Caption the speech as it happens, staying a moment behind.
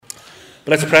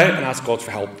But let's pray and ask God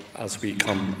for help as we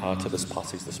come to this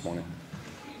passage this morning.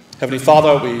 Heavenly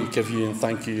Father, we give you and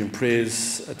thank you and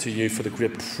praise to you for the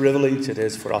great privilege it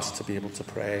is for us to be able to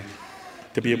pray,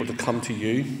 to be able to come to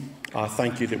you.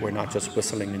 Thank you that we're not just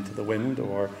whistling into the wind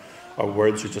or our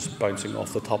words are just bouncing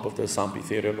off the top of this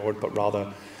amphitheatre, Lord, but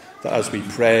rather that as we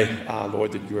pray,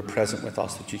 Lord, that you are present with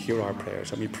us, that you hear our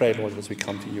prayers. And we pray, Lord, as we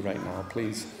come to you right now,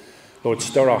 please, Lord,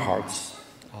 stir our hearts.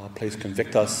 Please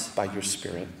convict us by your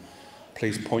Spirit.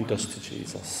 Please point us to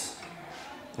Jesus.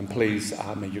 And please,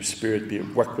 may your Spirit be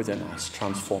at work within us,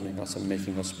 transforming us and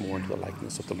making us more into the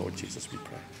likeness of the Lord Jesus, we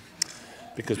pray.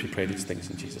 Because we pray these things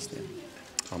in Jesus' name.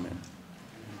 Amen.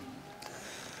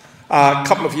 A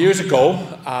couple of years ago,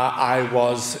 I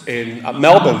was in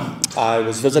Melbourne. I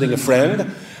was visiting a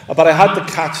friend, but I had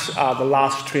to catch the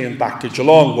last train back to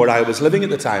Geelong, where I was living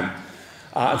at the time.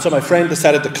 And so my friend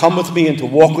decided to come with me and to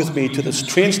walk with me to this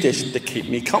train station to keep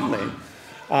me company.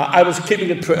 I was cutting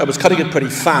it pretty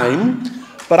fine.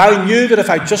 But I knew that if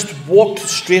I just walked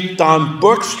straight down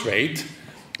Burke Street,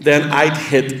 then I'd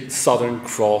hit Southern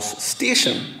Cross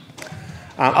Station.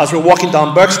 As we're walking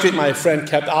down Burke Street, my friend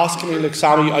kept asking me, "Look,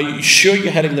 Sammy, are you sure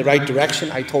you're heading in the right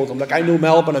direction?" I told him, "Look, I know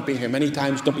Melbourne. I've been here many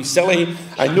times. Don't be silly.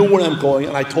 I know where I'm going."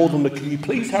 And I told him, "Look, can you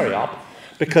please hurry up?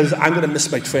 Because I'm going to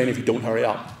miss my train if you don't hurry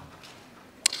up."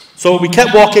 So we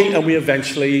kept walking and we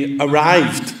eventually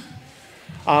arrived.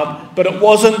 But it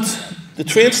wasn't the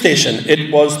train station,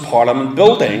 it was Parliament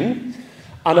Building,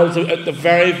 and it was at the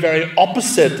very, very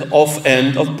opposite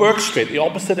end of Burke Street, the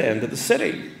opposite end of the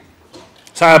city.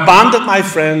 So I abandoned my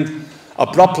friend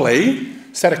abruptly,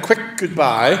 said a quick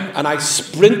goodbye, and I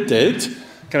sprinted.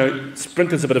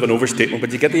 Sprint is a bit of an overstatement,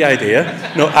 but you get the idea.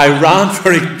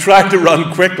 I tried to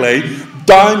run quickly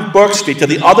down Burke Street to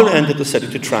the other end of the city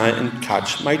to try and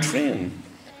catch my train.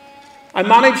 I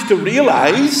managed to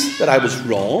realise that I was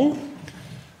wrong,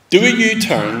 do a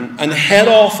U-turn, and head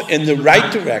off in the right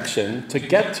direction to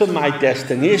get to my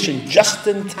destination just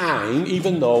in time,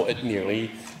 even though it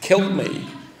nearly killed me.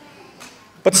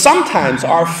 But sometimes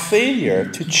our failure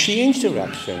to change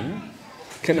direction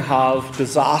can have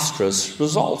disastrous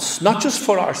results, not just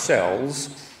for ourselves,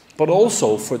 but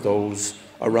also for those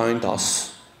around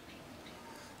us.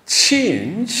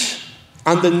 Change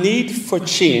and the need for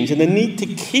change and the need to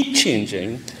keep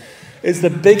changing is the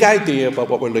big idea about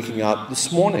what we're looking at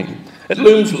this morning. It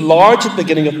looms large at the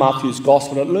beginning of Matthew's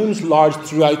Gospel, and it looms large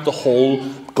throughout the whole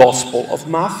Gospel of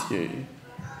Matthew.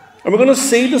 And we're going to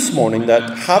see this morning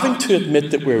that having to admit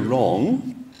that we're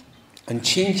wrong and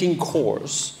changing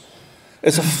course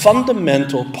is a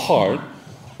fundamental part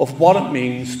of what it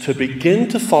means to begin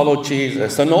to follow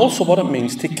Jesus and also what it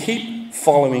means to keep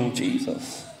following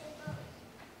Jesus.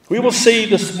 We will see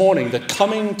this morning that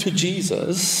coming to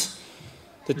Jesus,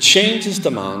 the change is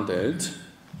demanded,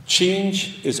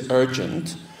 change is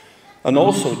urgent, and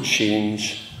also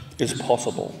change is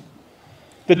possible.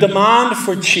 The demand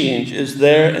for change is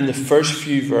there in the first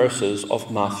few verses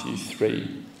of Matthew 3.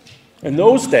 In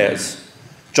those days,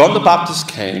 John the Baptist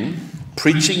came,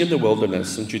 preaching in the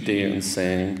wilderness in Judea and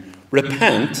saying,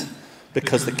 "Repent,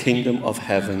 because the kingdom of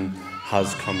heaven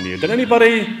has come near." Did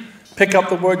anybody pick up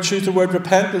the word, choose the word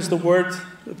repent as the word?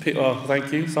 Oh,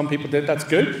 thank you. Some people did. That's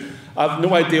good. I have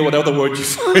no idea what other word you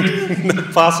found in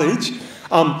that passage.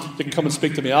 You can come and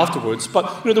speak to me afterwards.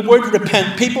 But the word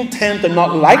repent, people tend to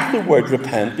not like the word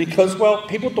repent because, well,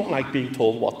 people don't like being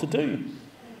told what to do.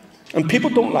 And people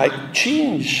don't like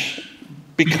change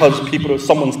because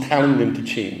someone's telling them to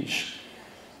change.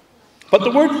 But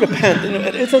the word repent,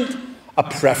 it isn't a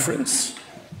preference.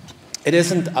 It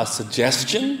isn't a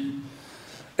suggestion.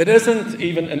 It isn't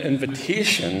even an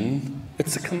invitation.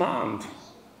 It's a command.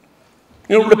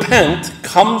 Repent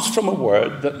comes from a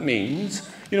word that means,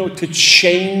 to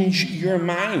change your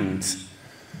mind.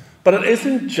 But it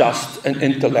isn't just an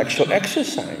intellectual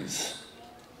exercise.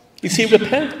 You see,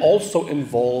 repent also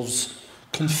involves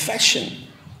confession.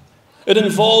 It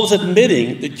involves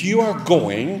admitting that you are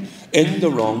going in the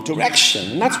wrong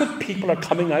direction. And that's what people are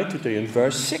coming out to do in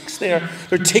verse 6. They're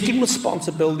taking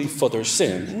responsibility for their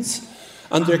sins,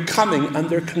 and they're coming and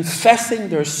they're confessing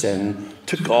their sin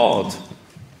to God.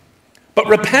 But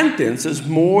repentance is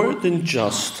more than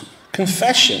just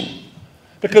confession,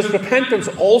 because repentance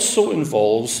also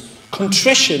involves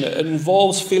contrition. It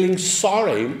involves feeling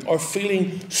sorry or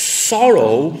feeling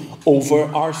sorrow over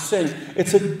our sin.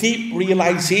 It's a deep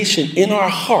realization in our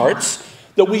hearts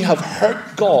that we have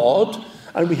hurt God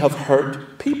and we have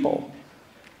hurt people.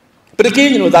 But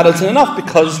again, that isn't enough,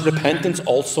 because repentance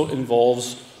also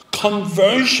involves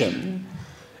conversion.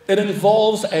 It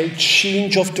involves a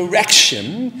change of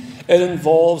direction. It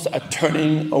involves a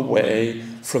turning away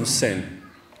from sin.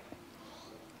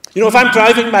 You know, if I'm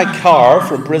driving my car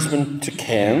from Brisbane to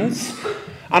Cairns,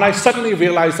 and I suddenly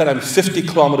realise that I'm 50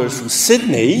 kilometres from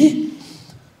Sydney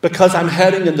because I'm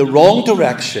heading in the wrong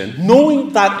direction,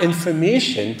 knowing that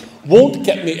information won't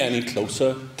get me any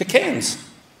closer to Cairns.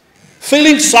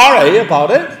 Feeling sorry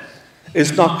about it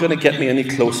is not going to get me any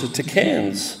closer to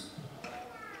Cairns.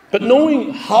 But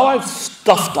knowing how I've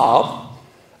stuffed up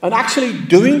and actually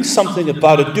doing something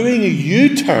about it, doing a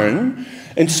U-turn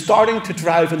and starting to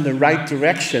drive in the right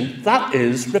direction, that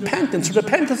is repentance.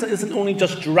 Repentance isn't only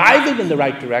just driving in the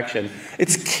right direction,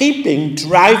 it's keeping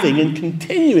driving and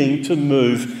continuing to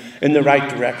move in the right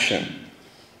direction.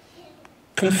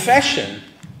 Confession,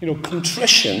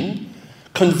 contrition,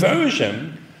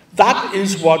 conversion, that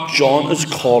is what John is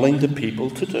calling the people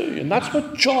to do. And that's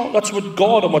what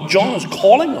God and what John is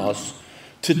calling us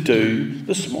to do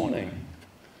this morning.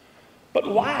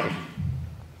 But why?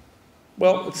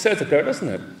 Well, it says it there, doesn't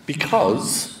it?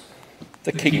 Because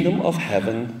the kingdom of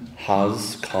heaven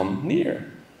has come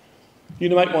near. You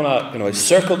might want to,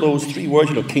 circle those three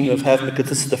words, kingdom of heaven, because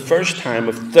this is the first time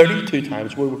of 32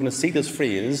 times where we're going to see this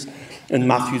phrase in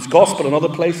Matthew's gospel. In other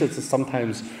places, it's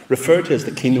sometimes referred to as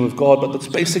the kingdom of God, but it's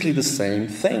basically the same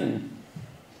thing.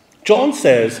 John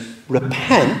says,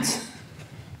 repent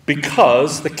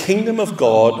because the kingdom of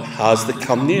God has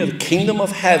come near. The kingdom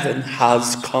of heaven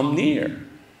has come near.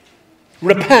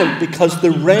 Repent because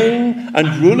the reign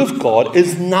and rule of God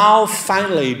is now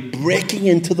finally breaking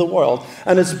into the world,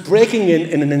 and it's breaking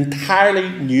in an entirely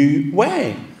new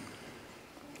way.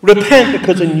 Repent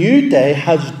because a new day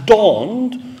has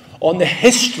dawned on the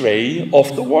history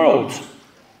of the world.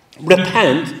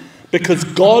 Repent because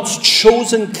God's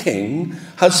chosen king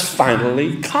has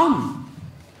finally come.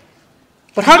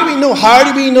 But how do we know?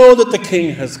 How do we know that the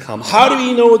king has come? How do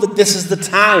we know that this is the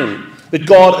time that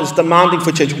God is demanding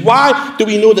for change? Why do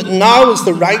we know that now is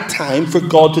the right time for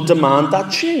God to demand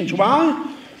that change?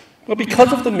 Why? Well,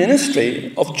 because of the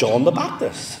ministry of John the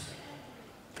Baptist.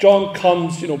 John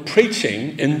comes,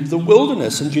 preaching in the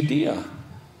wilderness in Judea.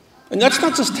 And that's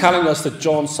not just telling us that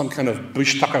John's some kind of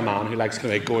bush tucker man who likes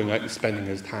going out and spending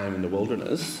his time in the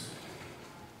wilderness.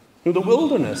 The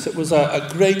wilderness, it was a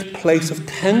great place of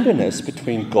tenderness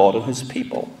between God and his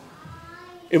people.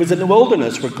 It was in the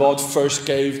wilderness where God first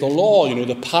gave the law,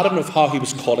 the pattern of how he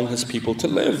was calling his people to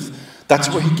live. That's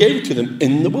where he gave it to them,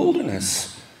 in the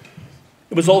wilderness.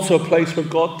 It was also a place where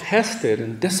God tested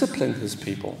and disciplined his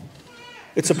people.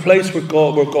 It's a place where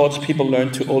God's people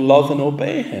learned to love and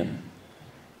obey him.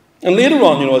 And later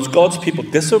on, as God's people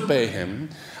disobey him,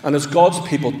 and as God's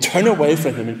people turn away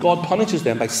from him, and God punishes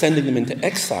them by sending them into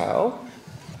exile,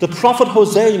 the prophet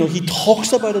Hosea, he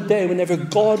talks about a day whenever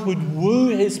God would woo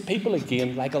his people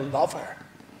again like a lover.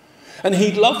 And he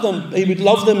would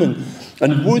love them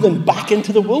and woo them back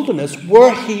into the wilderness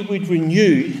where he would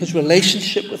renew his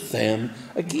relationship with them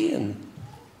again.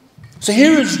 So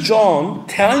here is John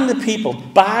telling the people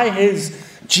by his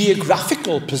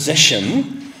geographical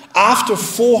position, after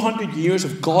 400 years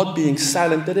of God being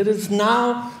silent, that it is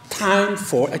now time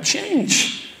for a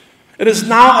change. It is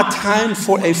now a time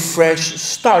for a fresh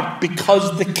start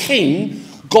because the king,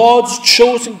 God's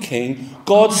chosen king,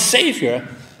 God's Savior,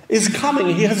 is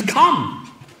coming. He has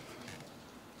come.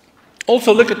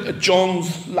 Also, look at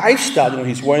John's lifestyle.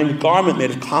 He's wearing a garment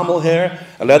made of camel hair,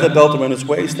 a leather belt around his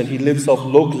waist, and he lives off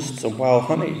locusts and wild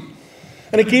honey.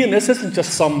 And again, this isn't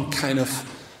just some kind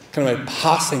of a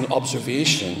passing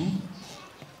observation.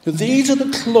 These are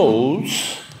the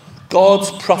clothes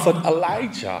God's prophet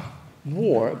Elijah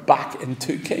wore back in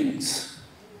 2 Kings.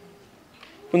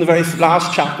 In the very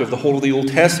last chapter of the whole of the Old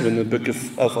Testament, in the book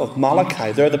of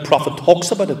Malachi, there the prophet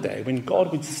talks about a day when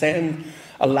God would send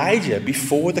Elijah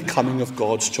before the coming of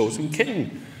God's chosen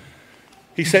king.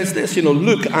 He says this,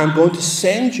 look, I'm going to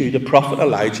send you the prophet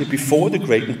Elijah before the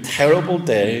great and terrible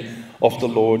day of the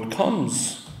Lord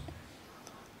comes.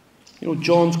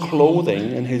 John's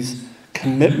clothing and his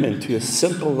commitment to a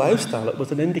simple lifestyle, it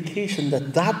was an indication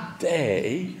that that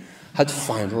day had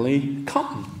finally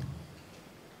come.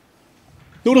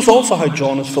 Notice also how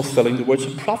John is fulfilling the words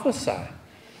of prophecy.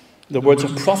 The words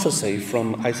of prophecy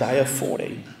from Isaiah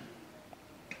 40.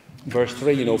 Verse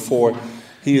 3, for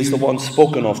he is the one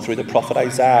spoken of through the prophet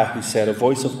Isaiah, who said, a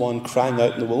voice of one crying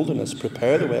out in the wilderness,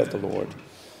 prepare the way of the Lord,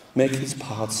 make his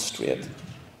paths straight.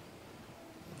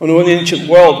 In the ancient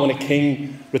world, when a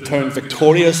king returned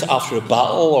victorious after a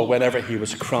battle or whenever he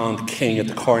was crowned king at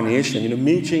the coronation,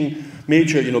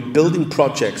 major, building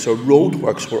projects or road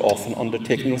works were often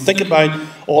undertaken. Think about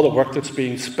all the work that's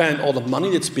being spent, all the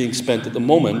money that's being spent at the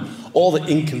moment, all the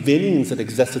inconvenience that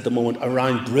exists at the moment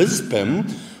around Brisbane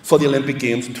for the Olympic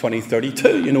Games in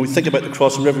 2032. We think about the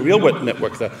Cross and River Railway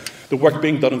Network, the work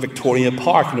being done in Victoria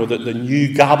Park, the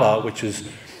new GABA, which is,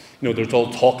 there's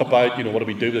all talk about, what do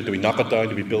we do? Do we knock it down?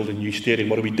 Do we build a new stadium?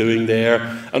 What are we doing there?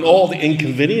 And all the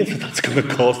inconvenience that that's going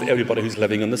to cause to everybody who's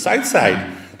living on the south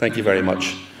side. Thank you very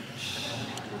much.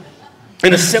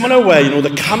 In a similar way,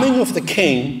 the coming of the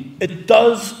King, it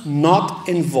does not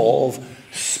involve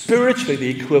spiritually the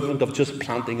equivalent of just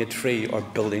planting a tree or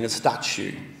building a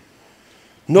statue.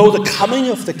 No, the coming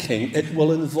of the King, it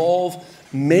will involve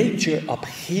major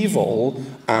upheaval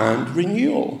and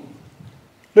renewal.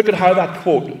 Look at how that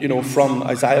quote, from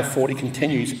Isaiah 40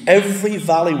 continues. Every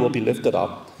valley will be lifted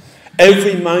up.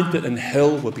 Every mountain and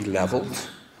hill will be leveled.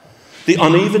 The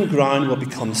uneven ground will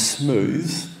become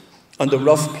smooth, and the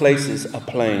rough places a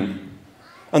plain.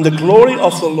 And the glory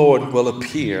of the Lord will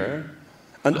appear,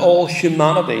 and all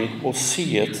humanity will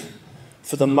see it,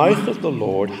 for the mouth of the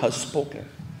Lord has spoken.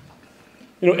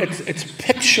 It's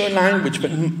picture language,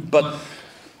 but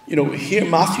here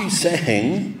Matthew's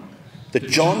saying that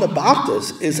John the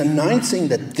Baptist is announcing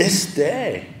that this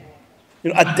day,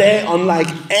 a day unlike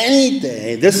any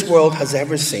day this world has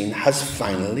ever seen, has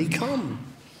finally come.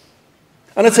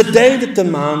 And it's a day that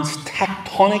demands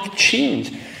tectonic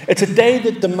change. It's a day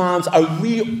that demands a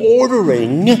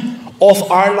reordering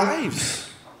of our lives.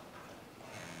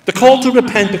 The call to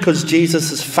repent because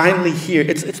Jesus is finally here,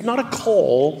 it's not a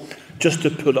call just to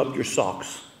put up your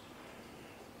socks.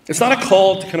 It's not a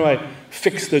call to kind of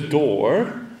fix the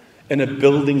door in a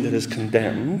building that is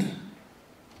condemned.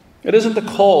 It isn't a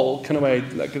call kind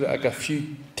of like a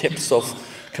few tips of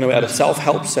kind of at a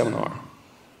self-help seminar.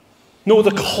 No,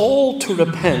 the call to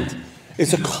repent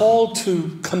is a call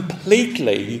to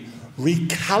completely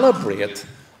recalibrate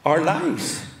our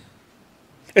lives.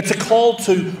 It's a call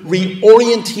to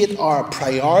reorientate our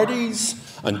priorities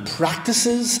and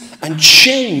practices and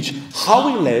change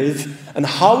how we live and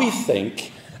how we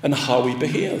think and how we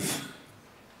behave.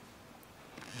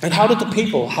 And how did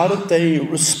they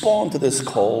respond to this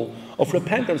call of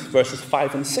repentance? Verses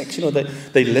 5 and 6,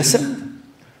 they listened,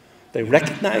 they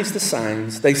recognized the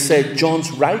signs, they said,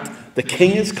 John's right, the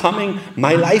King is coming,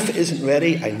 my life isn't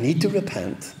ready, I need to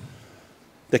repent.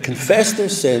 They confessed their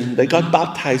sin, they got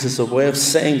baptized as a way of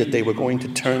saying that they were going to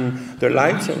turn their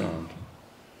lives around.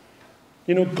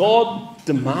 God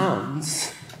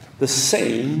demands the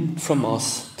same from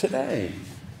us today.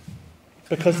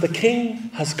 Because the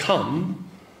King has come,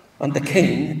 and the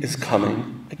King is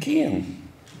coming again.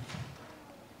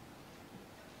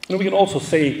 We can also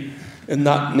see in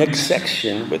that next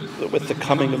section with the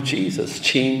coming of Jesus,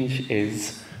 change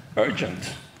is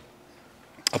urgent.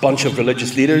 A bunch of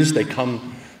religious leaders, they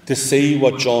come to see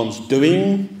what John's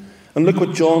doing. And look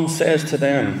what John says to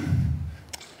them.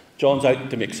 John's out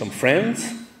to make some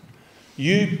friends.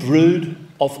 You brood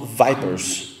of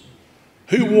vipers,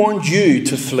 who warned you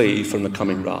to flee from the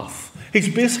coming wrath? He's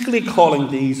basically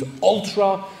calling these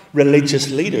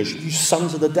ultra-religious leaders, you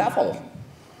sons of the devil.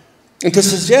 And to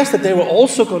suggest that they were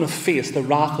also going to face the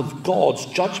wrath of God's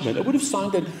judgment, it would have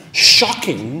sounded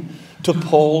shocking to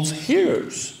Paul's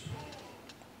hearers.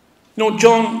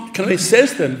 John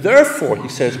says to them, therefore, he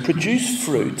says, produce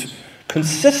fruit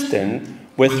consistent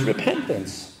with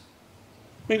repentance.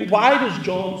 Why does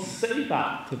John say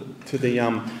that to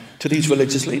these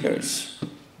religious leaders?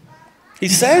 He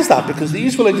says that because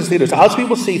these religious leaders, as we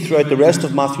will see throughout the rest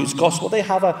of Matthew's gospel, they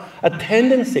have a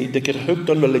tendency to get hooked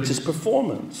on religious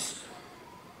performance.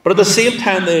 But at the same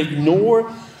time, they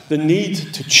ignore the need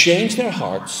to change their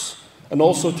hearts and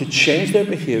also to change their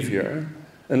behavior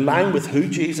in line with who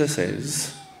Jesus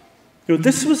is.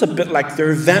 This was a bit like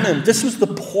their venom. This was the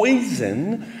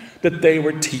poison that they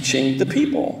were teaching the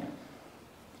people.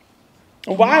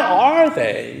 And why are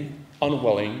they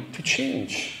unwilling to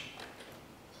change?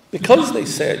 Because they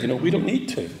said, we don't need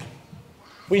to.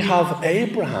 We have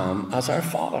Abraham as our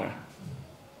father.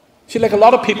 See, like a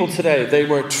lot of people today, they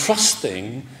were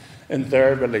trusting in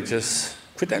their religious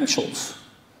credentials.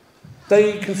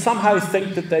 They can somehow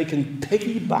think that they can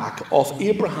piggyback off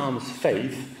Abraham's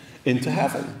faith into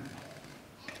heaven.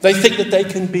 They think that they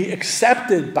can be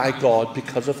accepted by God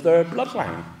because of their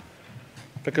bloodline,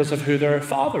 because of who their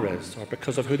father is, or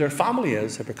because of who their family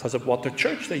is, or because of what their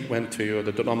church they went to, or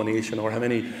the denomination, or how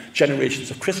many generations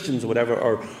of Christians or whatever,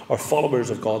 or followers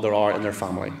of God there are in their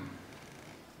family.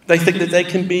 They think that they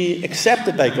can be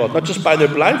accepted by God, not just by their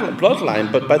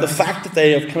bloodline, but by the fact that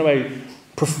they have kind of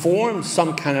performed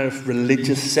some kind of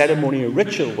religious ceremony or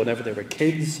ritual whenever they were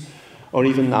kids, or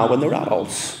even now when they're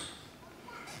adults.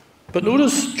 But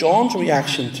notice John's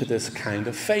reaction to this kind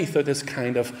of faith, or this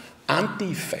kind of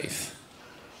anti-faith.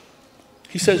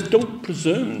 He says, don't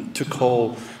presume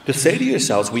to say to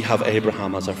yourselves, we have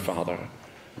Abraham as our father.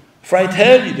 For I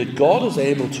tell you that God is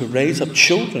able to raise up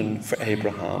children for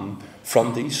Abraham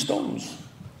from these stones.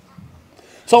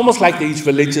 It's almost like these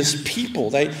religious people.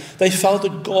 They felt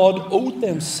that God owed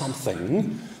them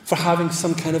something for having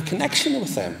some kind of connection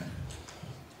with them.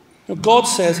 God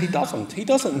says he doesn't. He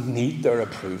doesn't need their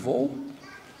approval.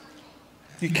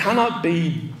 You cannot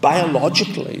be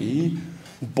biologically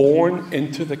born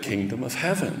into the kingdom of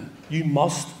heaven. You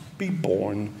must be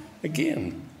born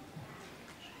again.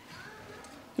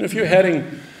 And if you're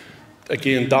heading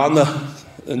again down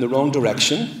in the wrong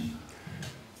direction,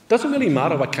 it doesn't really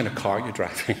matter what kind of car you're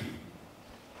driving.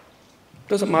 It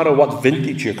doesn't matter what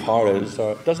vintage your car is,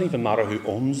 or it doesn't even matter who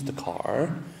owns the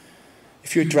car.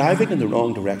 If you're driving in the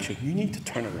wrong direction, you need to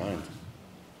turn around.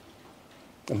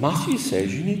 And Matthew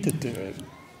says you need to do it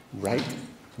right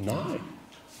now.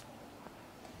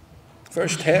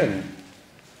 Verse 10,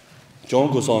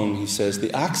 John goes on, he says,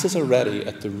 the axes are ready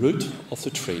at the root of the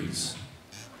trees.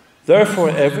 Therefore,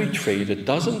 every tree that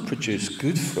doesn't produce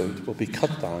good fruit will be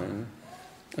cut down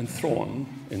and thrown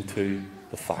into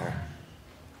the fire.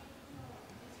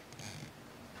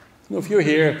 If you're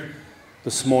here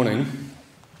this morning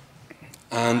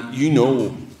and you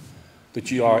know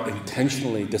that you are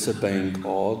intentionally disobeying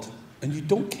God and you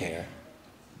don't care,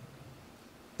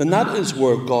 then that is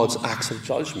where God's axe of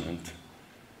judgment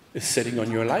is sitting on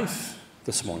your life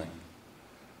this morning.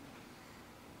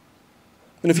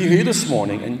 And if you're here this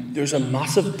morning and there's a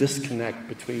massive disconnect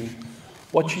between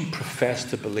what you profess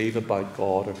to believe about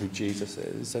God or who Jesus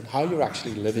is and how you're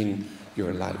actually living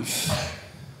your life,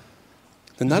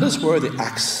 then that is where the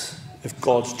axe of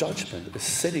God's judgment is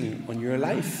sitting on your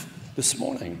life this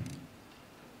morning.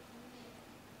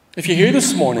 If you're here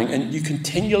this morning and you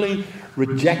continually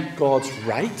reject God's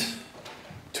right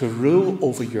to rule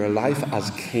over your life as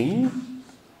king,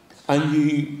 and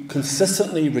you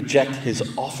consistently reject his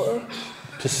offer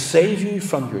to save you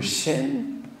from your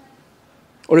sin,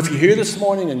 or if you're here this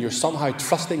morning and you're somehow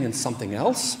trusting in something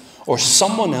else or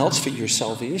someone else for your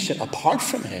salvation apart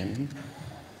from him,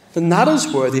 then that is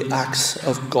where the axe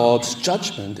of God's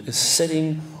judgment is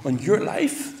sitting on your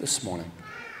life this morning.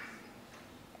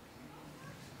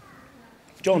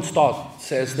 John Stott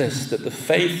says this, that the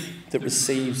faith that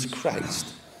receives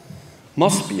Christ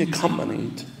must be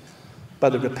accompanied by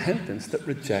the repentance that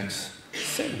rejects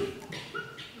sin.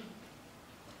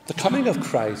 The coming of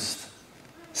Christ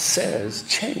says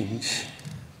change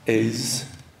is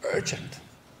urgent.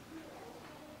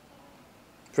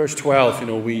 Verse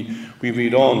 12, we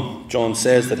read on. John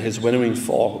says that his winnowing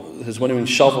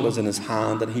shovel is in his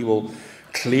hand, and he will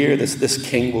clear, this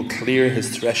king will clear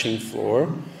his threshing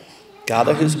floor,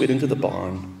 gather his wheat into the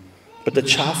barn, but the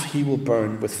chaff he will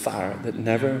burn with fire that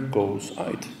never goes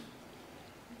out.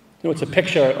 It's a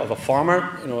picture of a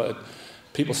farmer.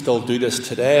 People still do this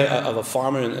today, of a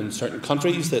farmer in certain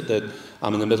countries that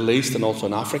in the Middle East and also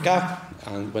in Africa.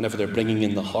 And whenever they're bringing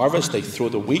in the harvest, they throw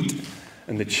the wheat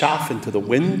and the chaff into the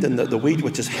wind. And the wheat,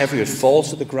 which is heavier, falls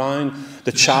to the ground.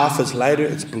 The chaff is lighter,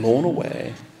 it's blown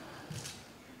away.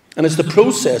 And it's the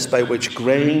process by which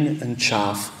grain and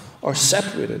chaff are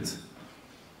separated.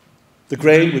 The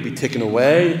grain would be taken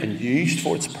away and used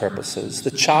for its purposes.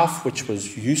 The chaff, which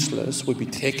was useless, would be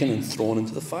taken and thrown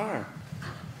into the fire.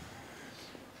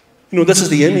 This is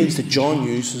the image that John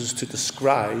uses to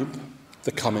describe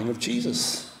the coming of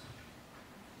Jesus.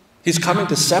 He's coming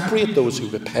to separate those who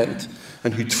repent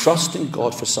and who trust in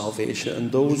God for salvation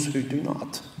and those who do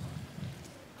not.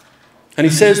 And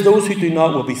he says those who do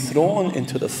not will be thrown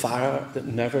into the fire that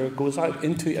never goes out,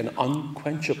 into an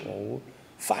unquenchable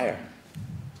fire.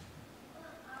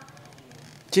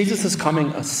 Jesus is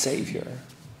coming as Savior,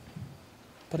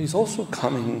 but he's also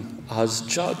coming as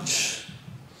judge.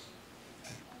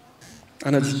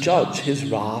 And as judge, his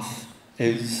wrath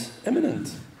is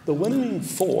imminent. The winnowing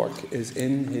fork is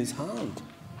in his hand.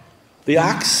 The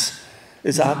axe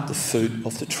is at the foot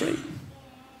of the tree.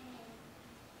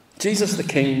 Jesus the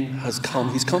King has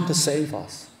come. He's come to save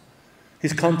us.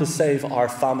 He's come to save our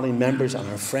family members and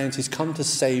our friends. He's come to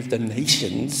save the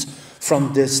nations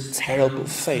from this terrible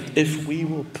fate if we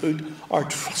will put our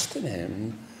trust in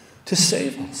him to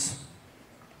save us.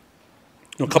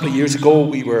 A couple of years ago,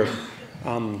 we were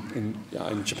in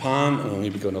Japan. I'll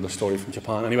maybe go another story from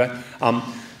Japan anyway.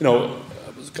 We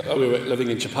were living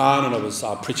in Japan, and I was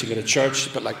preaching at a church, a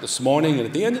bit like this morning. And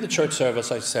at the end of the church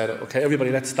service, I said, okay,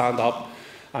 everybody, let's stand up.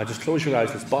 Just close your eyes,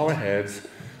 let's bow our heads.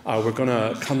 We're going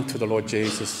to come to the Lord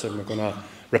Jesus, and we're going to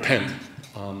repent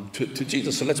to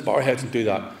Jesus. So let's bow our heads and do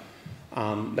that.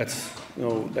 let's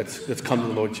come to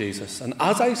the Lord Jesus. And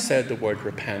as I said the word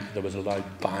repent, there was a loud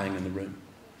bang in the room.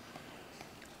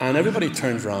 And everybody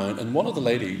turned around, and one of the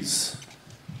ladies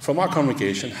from our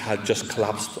congregation had just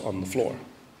collapsed on the floor.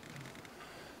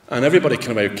 And everybody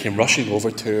came rushing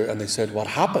over to her, and they said, "What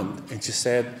happened?" And she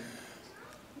said,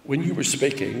 "When you were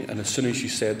speaking, and as soon as you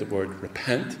said the word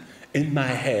repent, in my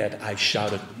head I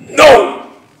shouted, 'No!'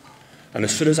 And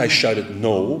as soon as I shouted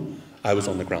 'no,' I was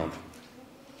on the ground."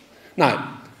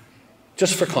 Now,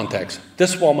 just for context,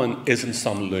 this woman isn't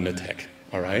some lunatic,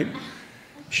 all right?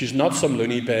 She's not some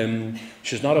loony bin.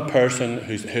 She's not a person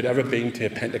who'd ever been to a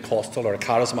Pentecostal or a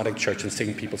charismatic church and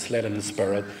seen people sled in the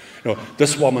spirit.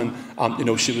 This woman,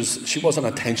 she was an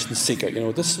attention seeker.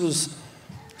 This was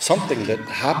something that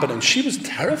happened, and she was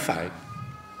terrified.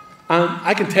 And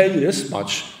I can tell you this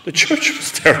much: the church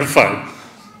was terrified.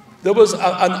 There was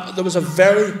a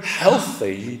very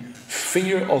healthy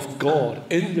fear of God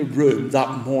in the room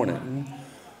that morning,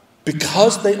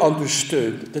 because they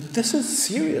understood that this is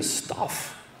serious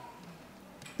stuff.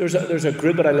 There's a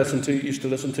group that I used to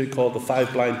listen to called the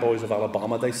Five Blind Boys of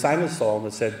Alabama. They sang a song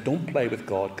that said, "Don't play with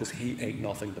God because he ain't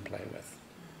nothing to play with."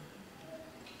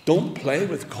 Don't play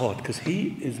with God because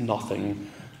he is nothing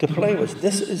to play with.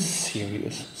 This is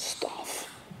serious stuff.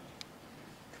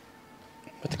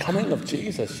 With the coming of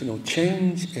Jesus,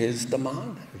 change is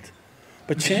demanded.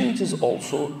 But change is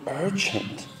also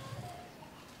urgent.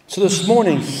 So this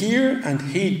morning, hear and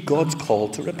heed God's call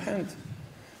to repent.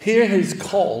 Hear his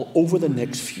call over the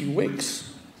next few weeks.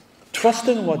 Trust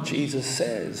in what Jesus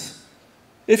says.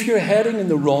 If you're heading in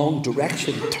the wrong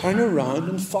direction, turn around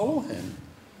and follow him.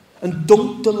 And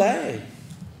don't delay.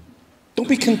 Don't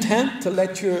be content to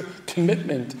let your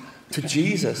commitment to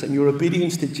Jesus and your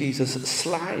obedience to Jesus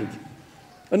slide.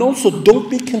 And also, don't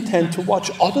be content to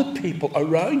watch other people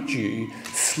around you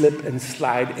slip and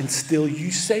slide and still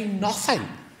you say nothing.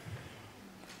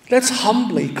 Let's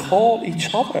humbly call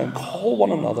each other and call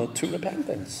one another to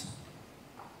repentance.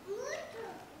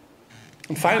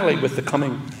 And finally, with the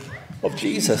coming of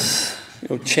Jesus,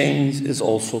 change is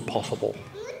also possible.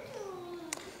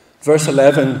 Verse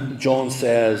 11, John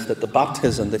says that the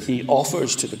baptism that he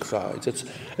offers to the crowds,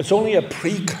 it's only a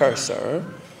precursor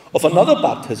of another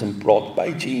baptism brought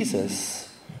by Jesus,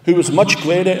 who was much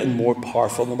greater and more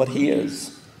powerful than what he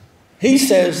is. He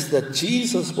says that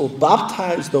Jesus will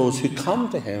baptize those who come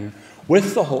to him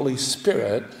with the Holy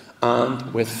Spirit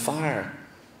and with fire.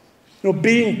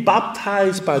 Being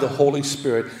baptized by the Holy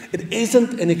Spirit, it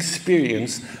isn't an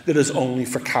experience that is only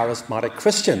for charismatic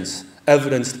Christians,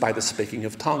 evidenced by the speaking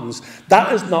of tongues.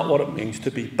 That is not what it means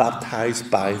to be baptized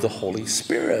by the Holy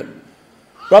Spirit.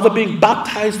 Rather, being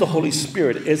baptized by the Holy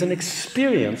Spirit is an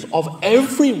experience of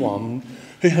everyone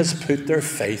who has put their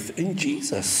faith in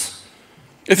Jesus.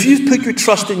 If you've put your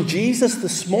trust in Jesus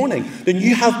this morning, then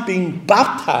you have been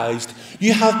baptized.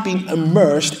 You have been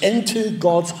immersed into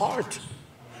God's heart.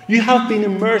 You have been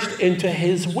immersed into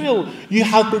his will. You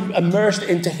have been immersed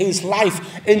into his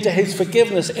life, into his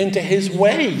forgiveness, into his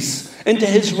ways, into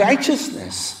his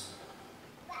righteousness.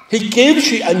 He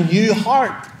gives you a new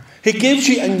heart. He gives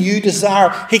you a new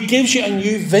desire. He gives you a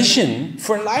new vision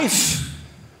for life.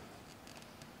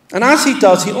 And as he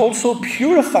does, he also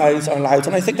purifies our lives.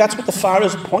 And I think that's what the fire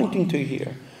is pointing to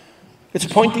here. It's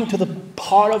pointing to the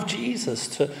power of Jesus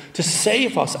to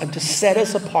save us and to set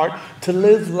us apart, to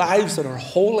live lives that are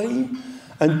holy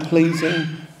and pleasing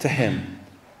to him.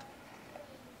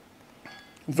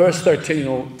 Verse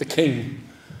 13, the king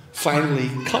finally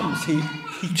comes. He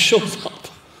shows up.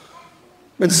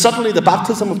 And suddenly the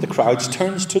baptism of the crowds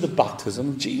turns to the baptism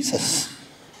of Jesus.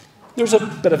 There's a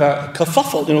bit of a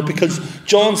kerfuffle, because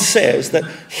John says that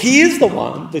he is the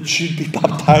one that should be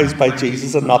baptized by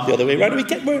Jesus and not the other way around. We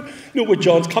get where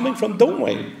John's coming from, don't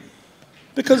we?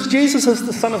 Because Jesus is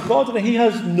the Son of God and he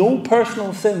has no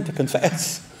personal sin to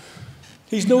confess.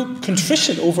 He's no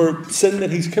contrition over sin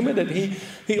that he's committed.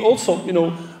 He also,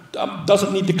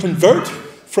 doesn't need to convert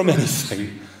from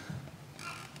anything.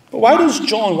 But why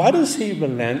does he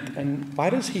relent and why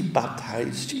does he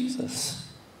baptize Jesus?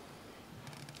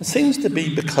 It seems to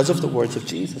be because of the words of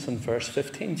Jesus in verse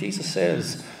 15. Jesus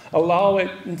says, allow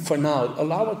it for now.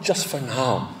 Allow it just for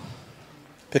now.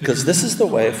 Because this is the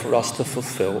way for us to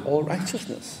fulfill all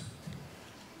righteousness.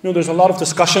 There's a lot of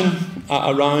discussion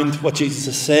around what Jesus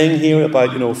is saying here about,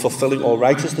 fulfilling all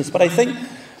righteousness. But I think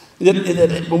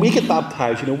that when we get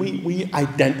baptized, we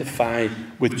identify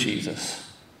with Jesus.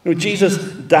 Jesus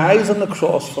dies on the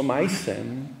cross for my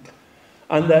sin.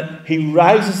 And that he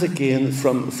rises again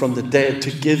from the dead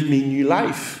to give me new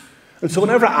life. And so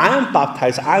whenever I am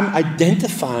baptized, I'm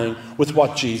identifying with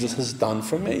what Jesus has done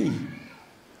for me.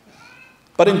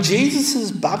 But in Jesus'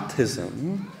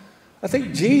 baptism, I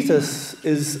think Jesus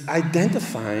is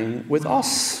identifying with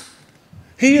us.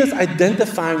 He is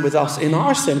identifying with us in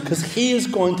our sin because he is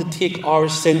going to take our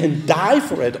sin and die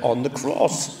for it on the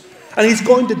cross. And he's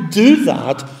going to do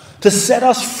that to set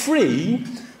us free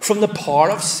from the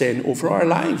power of sin over our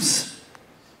lives.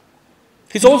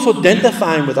 He's also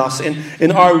identifying with us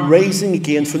in our raising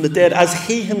again from the dead, as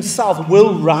he himself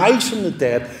will rise from the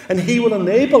dead, and he will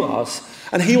enable us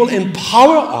and he will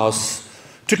empower us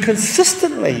to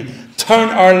consistently turn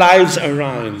our lives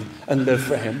around and live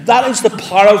for him. That is the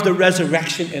power of the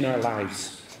resurrection in our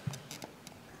lives.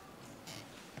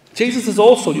 Jesus is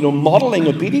also, modeling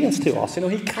obedience to us.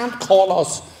 He can't call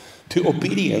us to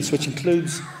obedience, which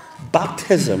includes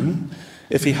baptism,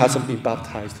 if he hasn't been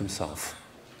baptized himself.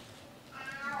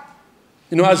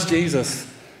 As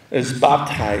Jesus is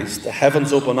baptized, the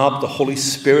heavens open up, the Holy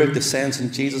Spirit descends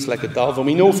in Jesus like a dove. And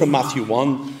we know from Matthew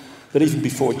 1 that even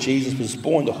before Jesus was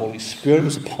born, the Holy Spirit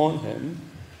was upon him.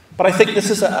 But I think this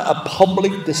is a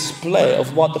public display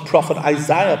of what the prophet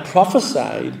Isaiah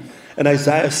prophesied in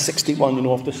Isaiah 61,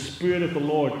 of the Spirit of the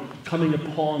Lord coming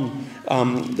upon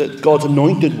God's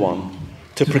anointed one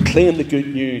to proclaim the good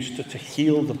news, to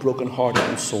heal the brokenhearted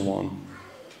and so on.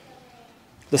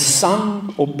 The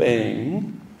Son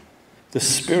obeying, the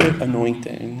Spirit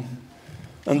anointing,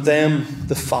 and then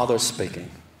the Father speaking,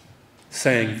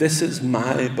 saying, "This is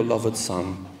my beloved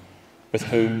Son, with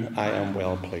whom I am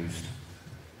well pleased."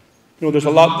 There's a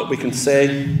lot that we can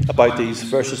say about these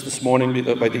verses this morning,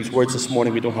 about these words this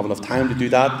morning. We don't have enough time to do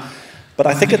that. But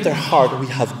I think at their heart we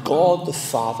have God the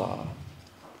Father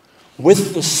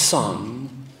with the Son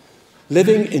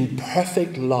living in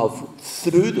perfect love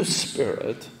through the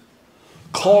Spirit,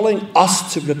 calling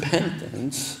us to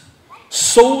repentance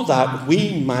so that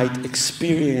we might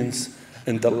experience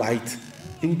and delight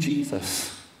in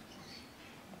Jesus.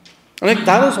 I think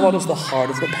that is what is the heart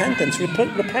of repentance.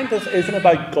 Repentance isn't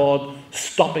about God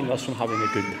stopping us from having a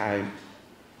good time.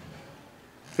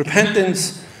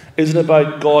 Repentance isn't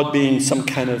about God having some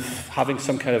kind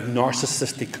of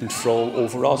narcissistic control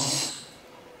over us.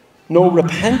 No,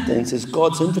 repentance is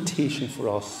God's invitation for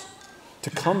us to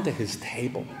come to his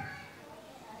table.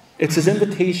 It's his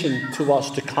invitation to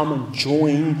us to come and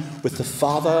join with the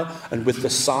Father and with the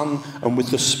Son and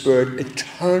with the Spirit,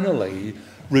 eternally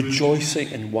rejoicing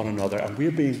in one another. And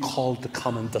we're being called to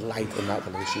come and delight in that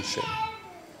relationship.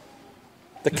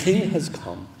 The King has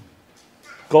come.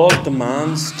 God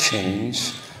demands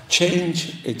change.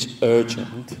 Change is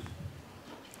urgent.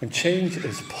 And change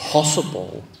is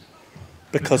possible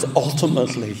because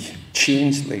ultimately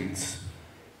change leads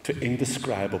to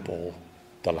indescribable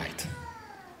delight.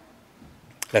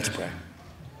 Let's pray.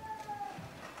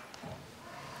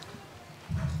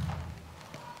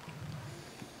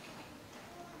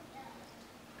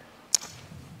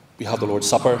 We have the Lord's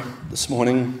Supper this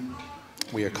morning.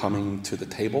 We are coming to the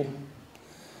table.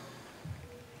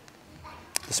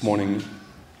 This morning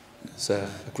is a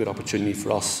great opportunity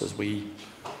for us as we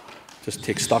just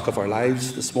take stock of our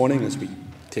lives this morning, as we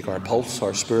take our pulse,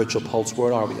 our spiritual pulse.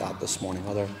 Where are we at this morning?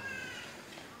 Are there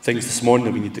things this morning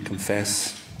that we need to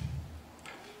confess?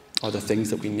 Are there things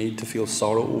that we need to feel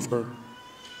sorrow over?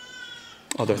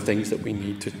 Are there things that we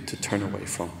need to turn away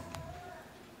from?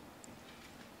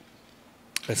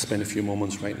 Let's spend a few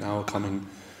moments right now coming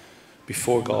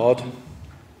before God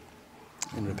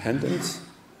in repentance.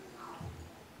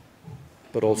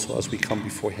 But also as we come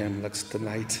before him, let's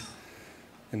delight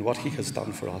in what he has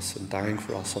done for us and dying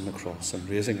for us on the cross and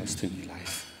raising us to new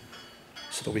life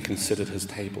so that we can sit at his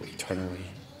table eternally,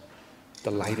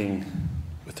 delighting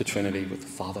with the Trinity, with the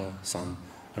Father, Son,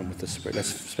 and with the Spirit. Let's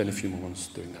spend a few moments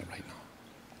doing that right now.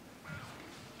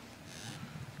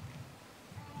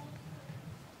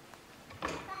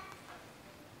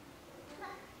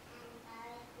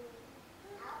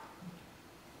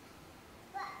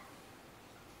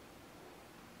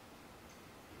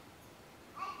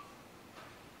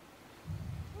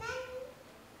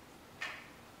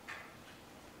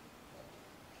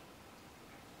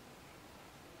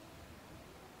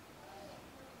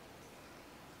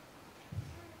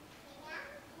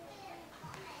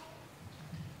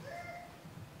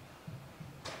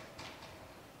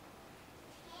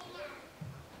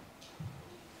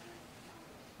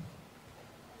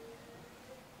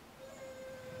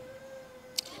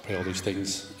 Pray all these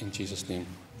things in Jesus' name.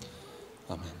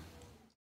 Amen.